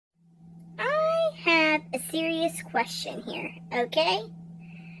have a serious question here, okay?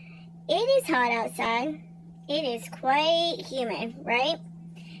 It is hot outside. It is quite humid, right?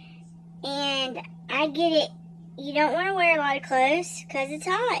 And I get it. You don't want to wear a lot of clothes because it's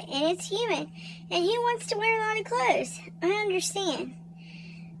hot and it's humid. And who wants to wear a lot of clothes? I understand.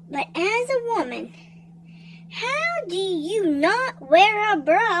 But as a woman, how do you not wear a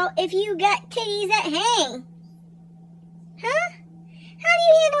bra if you got titties that hang? Huh? How do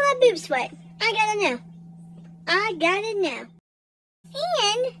you handle that boob sweat? I gotta know. I gotta know.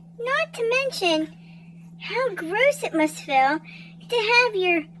 And not to mention how gross it must feel to have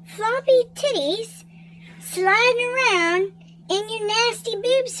your floppy titties sliding around in your nasty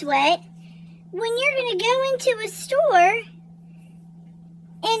boob sweat when you're gonna go into a store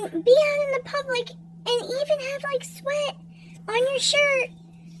and be out in the public and even have like sweat on your shirt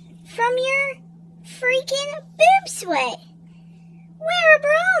from your freaking boob sweat. Wear a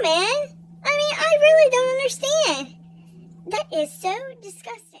bra, man. I mean, I really don't understand. That is so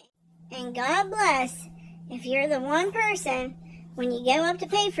disgusting. And God bless if you're the one person, when you go up to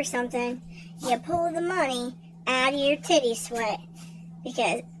pay for something, you pull the money out of your titty sweat.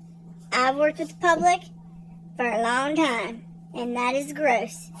 Because I've worked with the public for a long time, and that is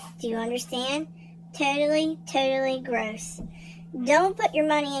gross. Do you understand? Totally, totally gross. Don't put your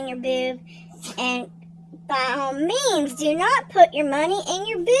money in your boob, and by all means, do not put your money in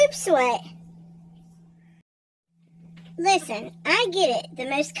your boob sweat. Listen, I get it. The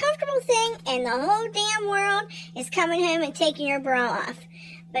most comfortable thing in the whole damn world is coming home and taking your bra off.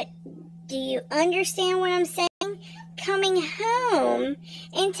 But do you understand what I'm saying? Coming home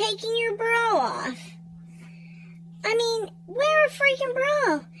and taking your bra off. I mean, wear a freaking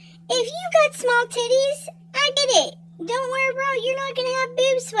bra. If you got small titties, I get it. Don't wear a bra. You're not going to have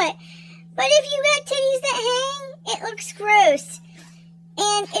boob sweat. But if you got titties that hang, it looks gross.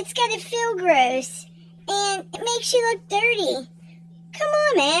 And it's got to feel gross. And it makes you look dirty. Come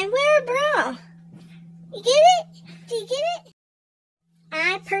on, man. Wear a bra. You get it? Do you get it?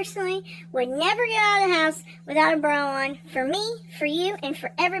 I personally would never get out of the house without a bra on. For me, for you, and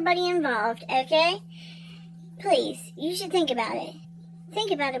for everybody involved, okay? Please, you should think about it.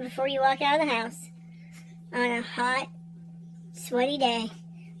 Think about it before you walk out of the house on a hot, sweaty day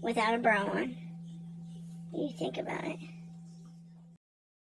without a bra on. You think about it.